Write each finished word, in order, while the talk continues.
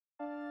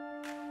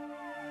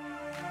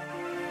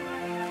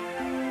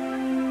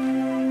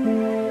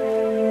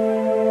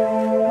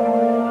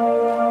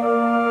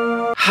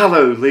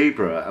Hello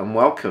Libra, and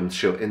welcome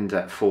to your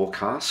in-depth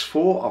forecast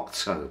for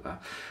October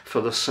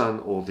for the Sun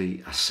or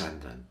the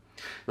Ascendant.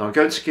 Now I'm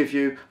going to give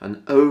you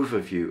an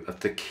overview of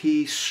the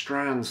key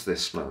strands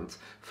this month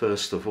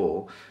first of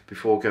all,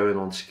 before going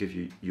on to give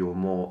you your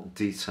more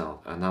detailed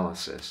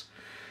analysis.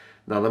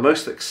 Now the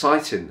most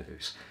exciting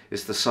news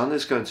is the Sun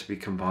is going to be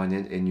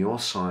combining in your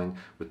sign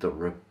with the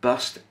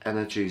robust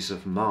energies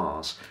of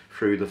Mars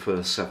through the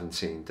first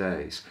 17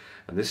 days.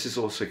 And this is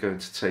also going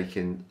to take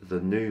in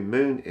the new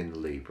moon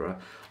in Libra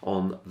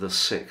on the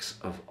 6th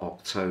of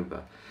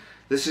October.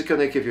 This is going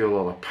to give you a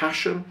lot of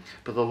passion,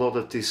 but a lot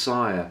of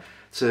desire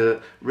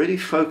to really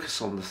focus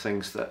on the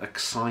things that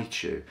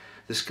excite you.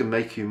 This can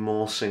make you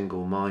more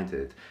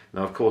single-minded.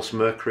 Now, of course,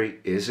 Mercury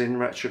is in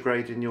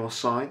retrograde in your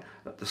sign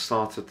at the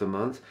start of the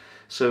month,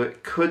 so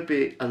it could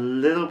be a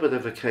little bit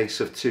of a case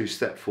of 2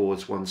 steps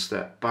forwards, 1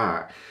 step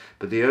back.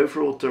 But the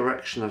overall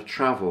direction of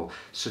travel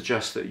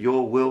suggests that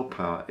your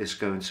willpower is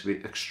going to be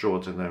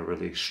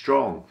extraordinarily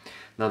strong.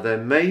 Now, there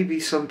may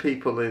be some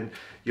people in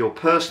your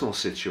personal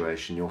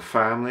situation, your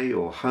family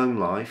or home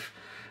life,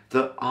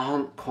 that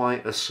aren't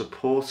quite as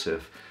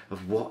supportive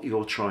of what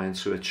you're trying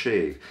to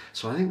achieve.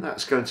 So I think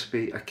that's going to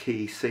be a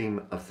key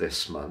theme of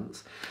this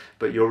month.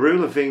 But your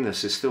ruler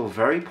Venus is still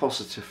very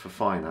positive for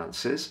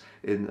finances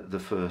in the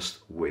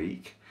first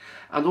week.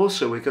 And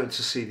also we're going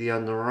to see the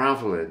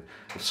unravelling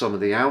of some of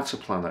the outer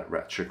planet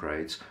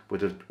retrogrades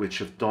which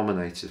have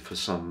dominated for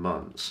some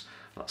months.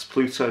 That's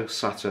Pluto,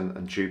 Saturn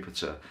and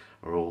Jupiter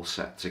are all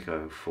set to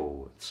go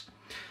forwards.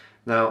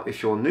 Now,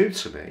 if you're new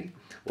to me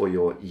or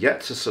you're yet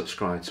to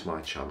subscribe to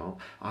my channel,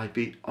 I'd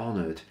be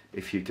honoured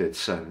if you did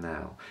so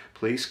now.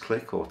 Please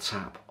click or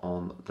tap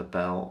on the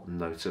bell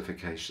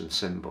notification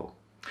symbol.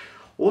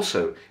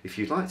 Also, if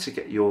you'd like to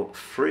get your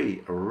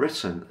free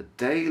written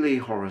daily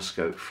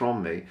horoscope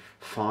from me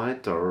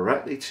fired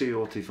directly to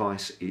your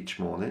device each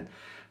morning,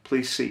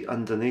 please see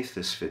underneath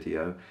this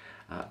video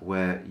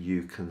where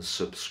you can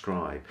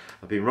subscribe.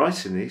 I've been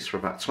writing these for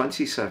about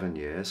 27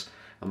 years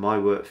and my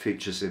work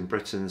features in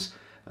Britain's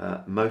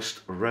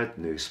most read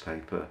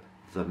newspaper,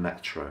 The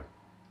Metro.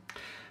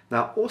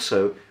 Now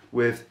also,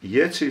 with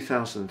year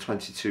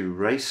 2022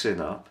 racing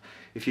up,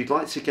 if you'd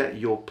like to get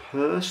your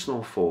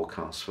personal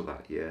forecast for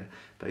that year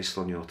based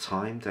on your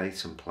time,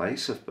 date and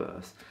place of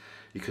birth,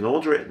 you can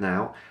order it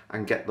now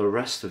and get the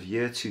rest of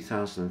year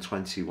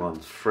 2021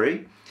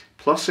 free,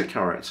 plus a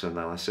character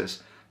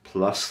analysis,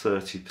 plus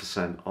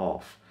 30%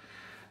 off.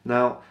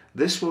 Now,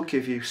 this will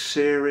give you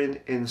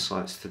searing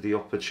insights to the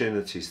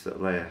opportunities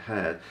that lay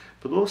ahead,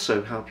 but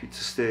also help you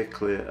to steer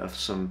clear of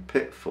some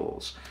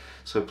pitfalls.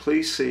 So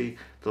please see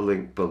the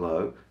link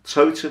below,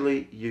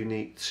 totally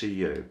unique to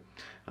you,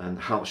 and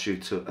helps you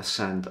to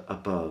ascend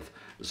above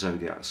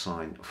zodiac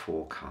sign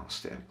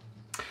forecasting.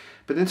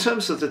 But in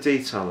terms of the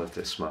detail of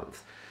this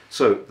month,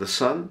 so the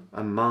Sun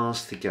and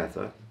Mars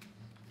together,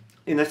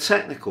 in a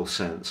technical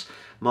sense,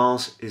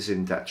 Mars is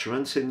in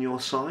detriment in your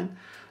sign.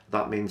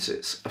 That means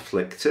it's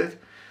afflicted,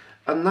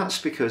 and that's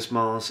because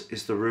Mars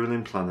is the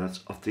ruling planet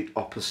of the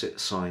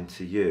opposite sign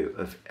to you,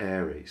 of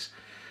Aries.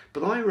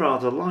 But I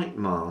rather like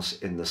Mars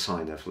in the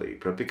sign of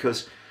Libra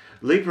because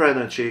Libra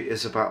energy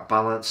is about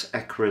balance,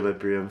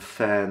 equilibrium,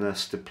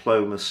 fairness,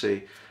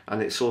 diplomacy, and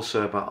it's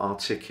also about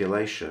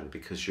articulation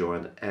because you're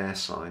an air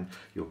sign,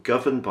 you're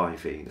governed by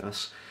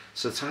Venus.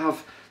 So to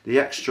have the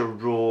extra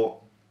raw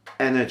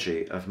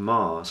energy of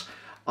Mars,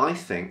 I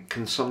think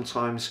can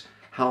sometimes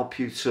help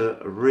you to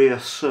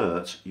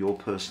reassert your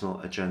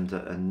personal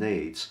agenda and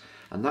needs.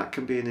 And that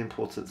can be an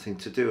important thing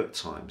to do at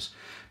times.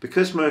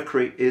 Because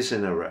Mercury is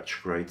in a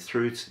retrograde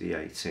through to the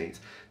 18th,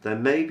 there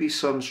may be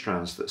some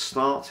strands that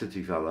start to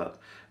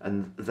develop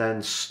and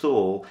then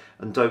stall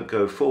and don't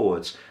go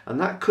forwards. And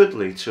that could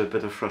lead to a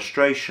bit of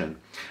frustration.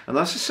 And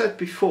as I said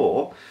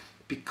before,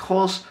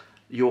 because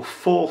your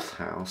 4th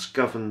house,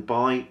 governed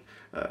by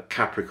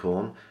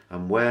Capricorn,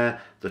 and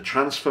where the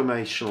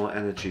transformational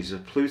energies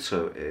of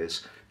Pluto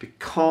is,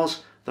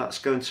 because that's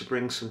going to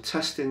bring some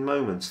testing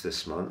moments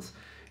this month,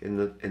 in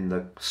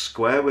the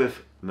square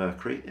with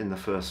Mercury in the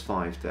first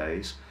 5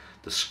 days,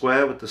 the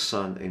square with the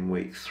Sun in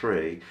week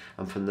 3,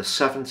 and from the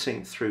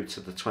 17th through to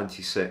the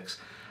 26th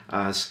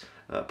as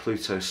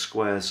Pluto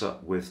squares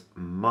up with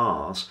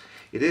Mars,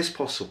 it is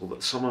possible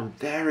that someone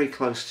very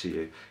close to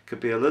you could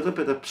be a little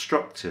bit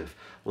obstructive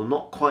or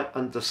not quite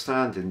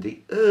understanding the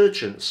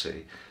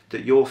urgency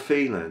that you're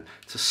feeling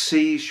to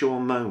seize your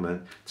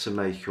moment to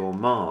make your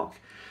mark.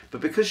 But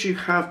because you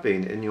have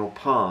been in your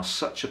past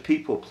such a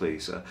people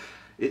pleaser,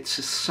 it's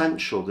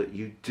essential that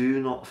you do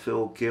not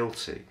feel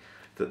guilty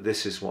that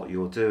this is what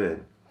you're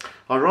doing.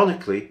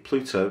 Ironically,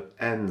 Pluto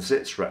ends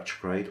its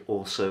retrograde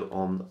also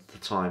on the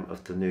time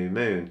of the new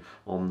moon,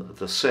 on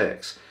the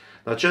 6th.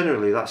 Now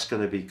generally that's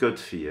going to be good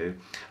for you.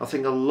 I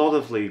think a lot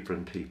of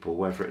Libran people,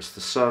 whether it's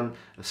the Sun,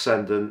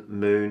 Ascendant,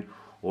 Moon,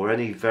 or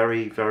any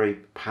very, very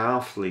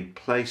powerfully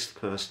placed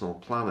personal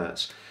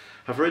planets,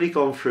 have really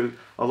gone through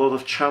a lot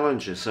of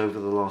challenges over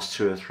the last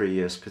 2 or 3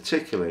 years,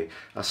 particularly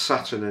as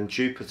Saturn and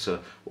Jupiter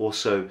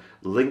also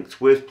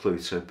linked with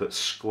Pluto but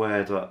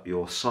squared up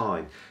your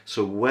sign.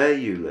 So where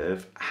you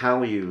live,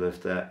 how you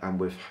live there, and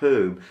with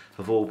whom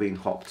have all been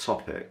hot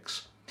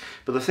topics.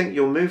 But I think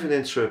you're moving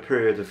into a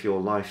period of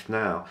your life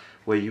now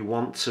where you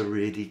want to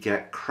really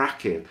get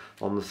cracking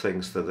on the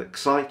things that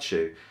excite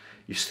you.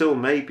 You still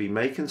may be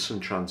making some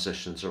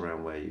transitions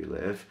around where you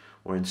live,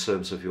 or in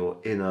terms of your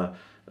inner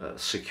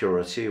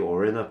security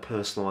or inner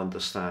personal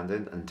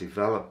understanding and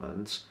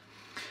development.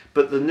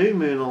 But the new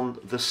moon on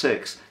the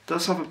 6th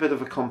does have a bit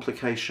of a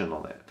complication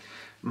on it.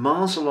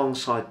 Mars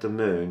alongside the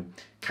moon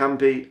can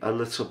be a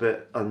little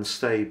bit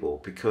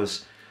unstable,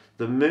 because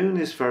the moon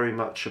is very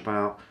much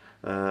about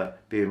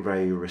being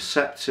very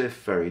receptive,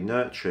 very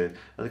nurturing,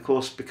 and of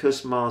course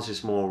because Mars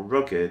is more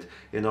rugged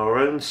in our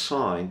own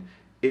sign,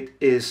 it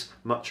is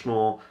much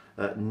more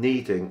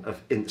needing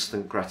of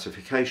instant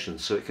gratification,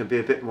 so it can be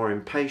a bit more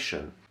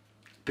impatient.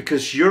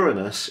 Because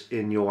Uranus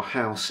in your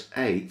house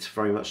 8,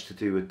 very much to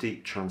do with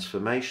deep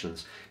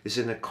transformations, is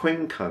in a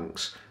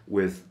quincunx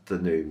with the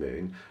new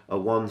moon, a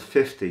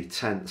 150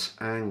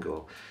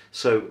 angle.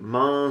 So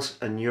Mars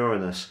and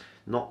Uranus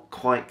not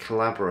quite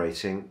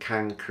collaborating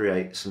can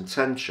create some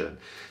tension.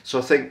 So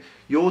I think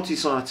your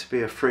desire to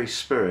be a free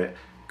spirit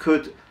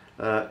could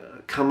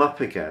come up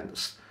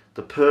against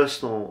the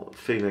personal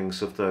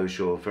feelings of those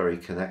you're very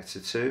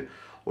connected to,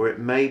 or it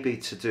may be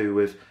to do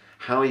with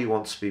how you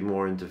want to be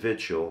more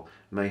individual,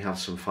 may have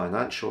some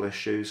financial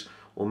issues,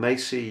 or may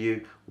see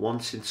you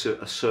wanting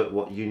to assert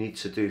what you need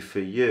to do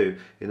for you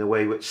in a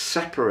way which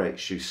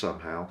separates you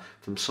somehow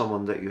from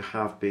someone that you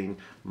have been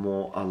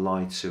more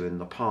allied to in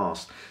the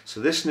past. So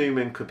this new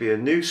moon could be a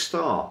new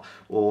start,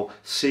 or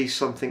see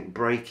something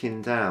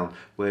breaking down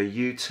where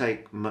you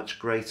take much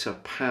greater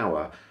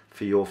power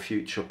for your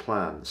future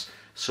plans.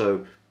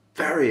 So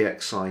very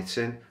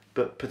exciting,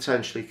 but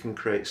potentially can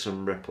create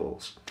some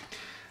ripples.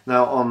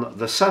 Now on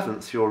the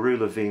 7th, your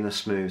ruler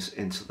Venus moves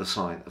into the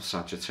sign of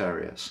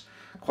Sagittarius.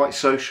 Quite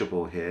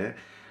sociable here.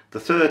 The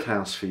 3rd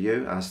house for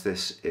you, as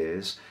this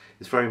is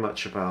very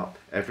much about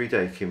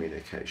everyday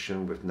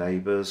communication with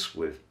neighbours,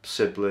 with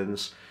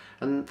siblings,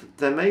 and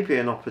there may be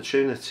an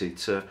opportunity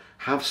to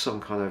have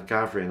some kind of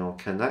gathering or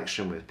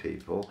connection with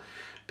people,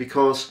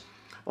 because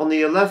on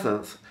the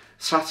 11th,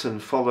 Saturn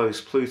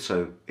follows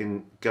Pluto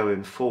in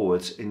going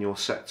forwards in your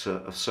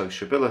sector of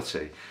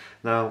sociability.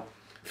 Now,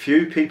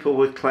 few people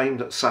would claim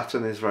that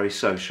Saturn is very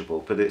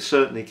sociable, but it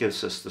certainly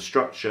gives us the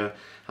structure,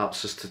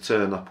 helps us to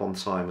turn up on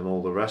time and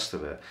all the rest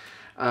of it.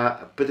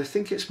 But I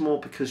think it's more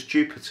because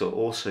Jupiter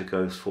also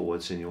goes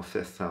forwards in your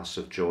 5th house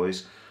of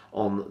joys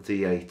on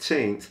the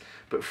 18th,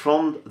 but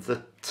from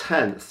the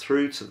 10th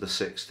through to the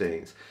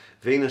 16th,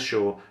 Venus,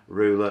 your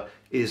ruler,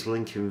 is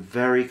linking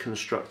very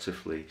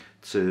constructively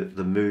to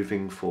the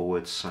moving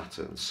forward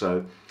Saturn.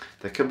 So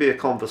there can be a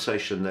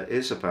conversation that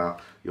is about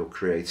your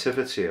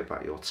creativity,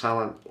 about your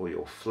talent or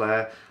your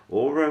flair,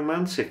 or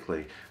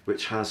romantically,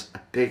 which has a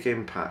big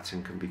impact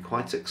and can be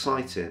quite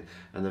exciting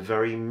and a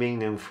very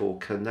meaningful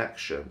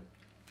connection.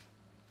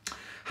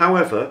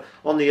 However,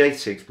 on the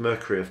 18th,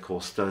 Mercury, of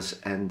course,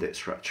 does end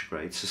its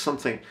retrograde. So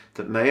something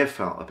that may have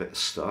felt a bit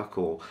stuck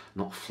or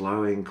not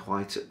flowing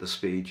quite at the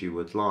speed you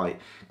would like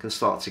can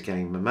start to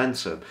gain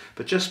momentum.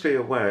 But just be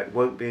aware, it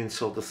won't be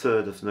until the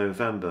 3rd of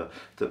November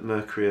that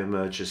Mercury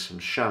emerges from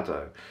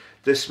shadow.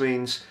 This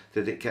means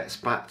that it gets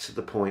back to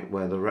the point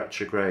where the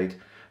retrograde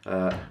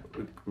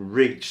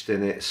reached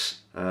in its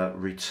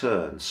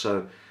return.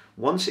 So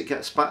once it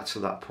gets back to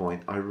that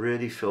point, I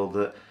really feel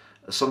that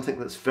something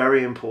that's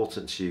very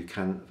important to you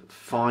can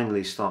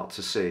finally start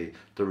to see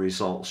the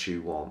results you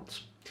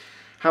want.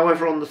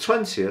 However, on the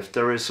 20th,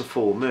 there is a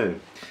full moon,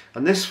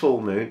 and this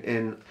full moon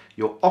in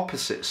your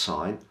opposite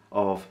sign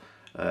of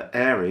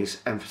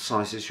Aries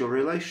emphasizes your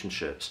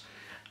relationships.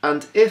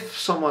 And if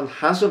someone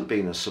hasn't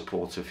been as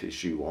supportive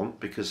as you want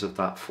because of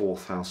that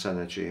 4th house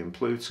energy in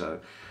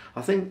Pluto,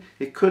 I think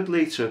it could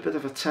lead to a bit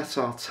of a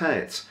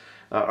tete-a-tete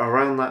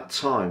around that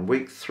time,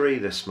 week 3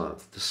 this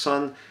month. The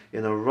Sun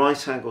in a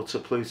right angle to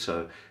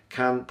Pluto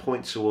can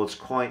point towards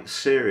quite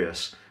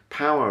serious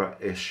power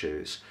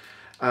issues,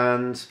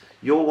 and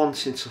you're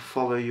wanting to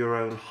follow your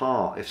own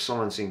heart. If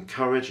someone's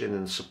encouraging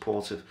and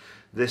supportive,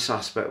 this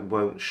aspect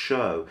won't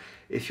show.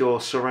 If you're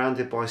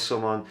surrounded by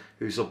someone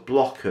who's a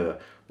blocker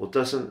or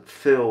doesn't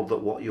feel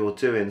that what you're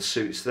doing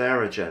suits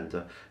their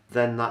agenda,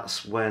 then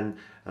that's when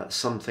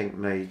something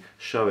may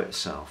show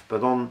itself.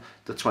 But on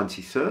the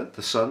 23rd,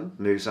 the Sun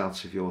moves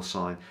out of your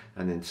sign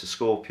and into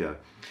Scorpio.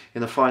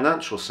 In a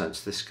financial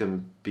sense, this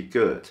can be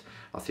good.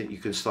 I think you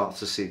can start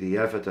to see the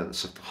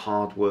evidence of the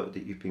hard work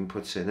that you've been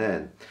putting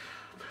in.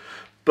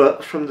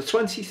 But from the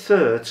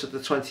 23rd to the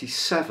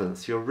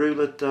 27th, your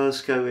ruler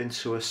does go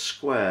into a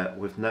square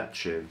with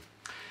Neptune.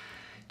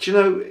 Do you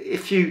know,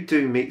 if you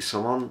do meet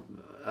someone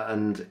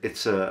and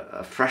it's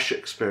a fresh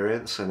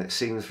experience and it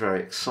seems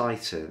very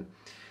exciting,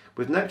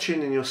 with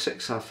Neptune in your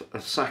 6th house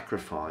of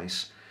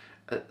sacrifice,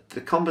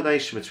 the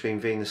combination between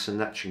Venus and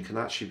Neptune can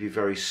actually be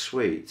very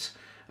sweet,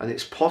 and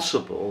it's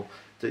possible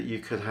that you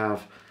could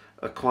have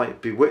a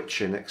quite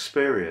bewitching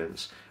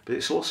experience, but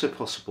it's also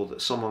possible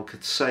that someone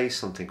could say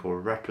something or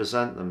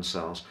represent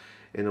themselves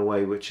in a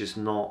way which is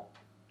not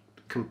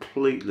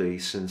completely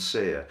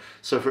sincere.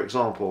 So for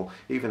example,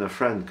 even a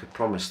friend could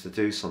promise to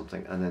do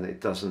something and then it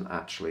doesn't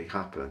actually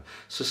happen.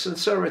 So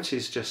sincerity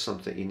is just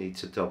something you need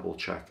to double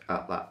check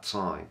at that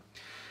time.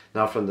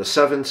 Now from the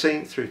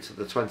 17th through to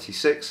the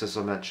 26th, as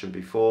I mentioned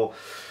before,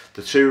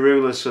 the two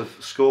rulers of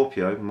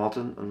Scorpio,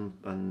 modern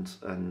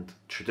and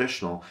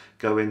traditional,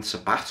 go into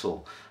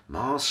battle.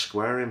 Mars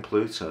squaring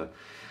Pluto.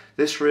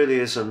 This really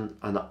is an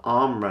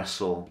arm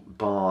wrestle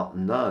bar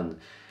none.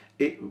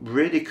 It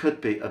really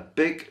could be a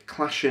big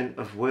clashing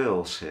of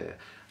wills here,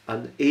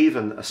 and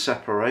even a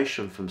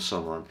separation from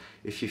someone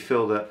if you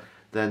feel that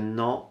they're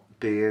not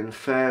being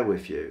fair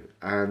with you.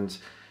 And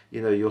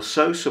you know, you're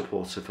so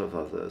supportive of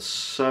others,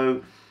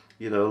 so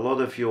you know, a lot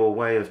of your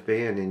way of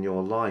being in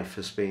your life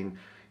has been,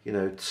 you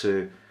know,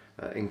 to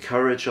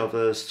encourage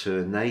others, to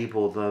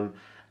enable them,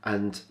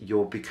 and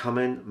you're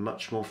becoming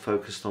much more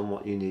focused on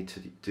what you need to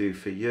do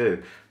for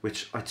you,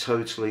 which I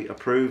totally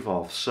approve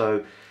of.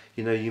 So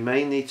you know, you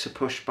may need to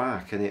push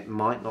back and it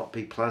might not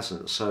be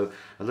pleasant. So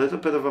a little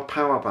bit of a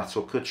power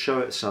battle could show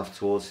itself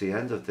towards the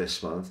end of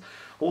this month.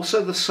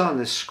 Also, the Sun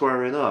is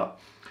squaring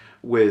up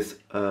with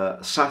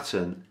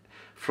Saturn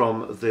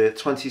from the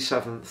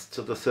 27th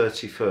to the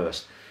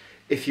 31st.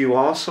 If you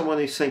are someone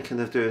who's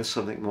thinking of doing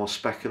something more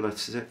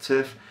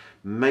speculative,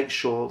 make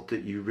sure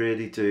that you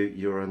really do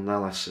your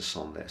analysis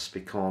on this,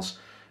 because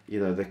you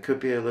know, there could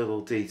be a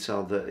little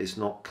detail that is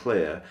not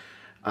clear.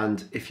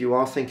 And if you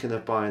are thinking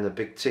of buying a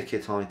big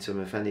ticket item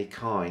of any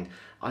kind,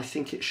 I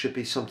think it should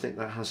be something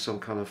that has some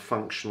kind of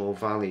functional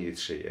value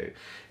to you.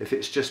 If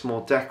it's just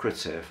more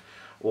decorative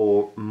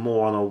or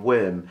more on a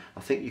whim,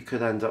 I think you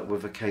could end up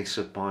with a case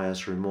of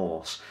buyer's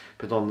remorse.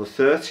 But on the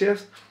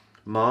 30th,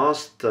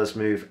 Mars does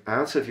move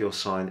out of your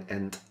sign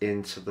and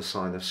into the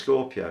sign of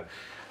Scorpio.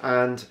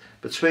 And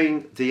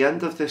between the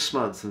end of this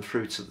month and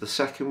through to the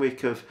second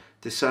week of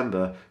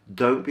December,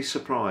 don't be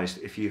surprised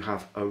if you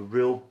have a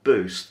real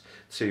boost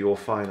to your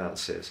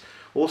finances.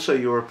 Also,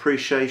 your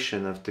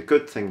appreciation of the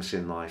good things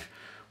in life,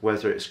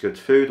 whether it's good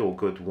food or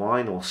good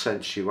wine or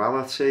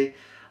sensuality,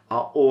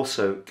 are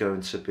also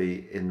going to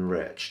be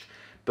enriched.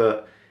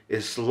 But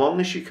as long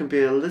as you can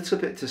be a little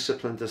bit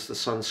disciplined as the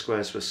Sun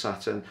squares with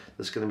Saturn,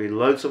 there's going to be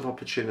loads of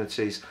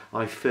opportunities,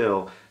 I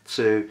feel,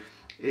 to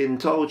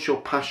indulge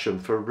your passion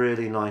for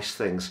really nice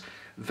things.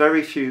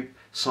 Very few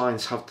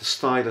signs have the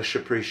stylish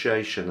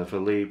appreciation of a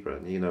Libra,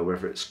 you know,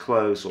 whether it's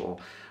clothes or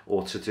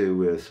to do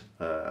with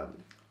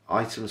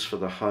items for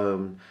the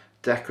home,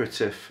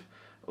 decorative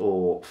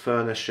or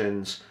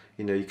furnishings.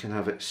 You know, you can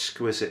have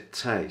exquisite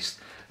taste.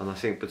 And I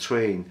think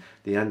between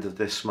the end of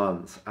this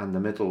month and the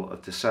middle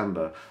of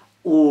December,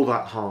 all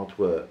that hard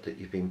work that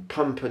you've been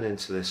pumping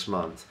into this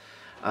month,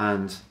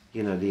 and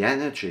you know, the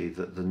energy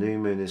that the new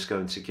moon is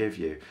going to give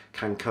you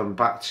can come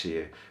back to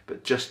you.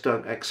 But just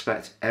don't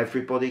expect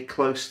everybody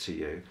close to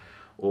you,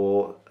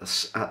 or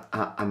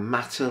a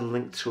matter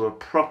linked to a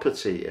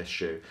property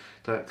issue,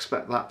 don't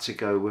expect that to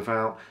go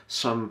without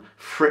some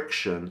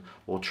friction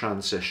or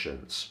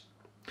transitions.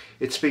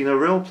 It's been a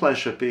real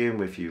pleasure being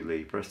with you,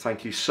 Libra.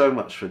 Thank you so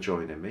much for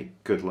joining me.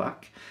 Good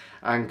luck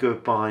and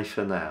goodbye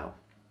for now.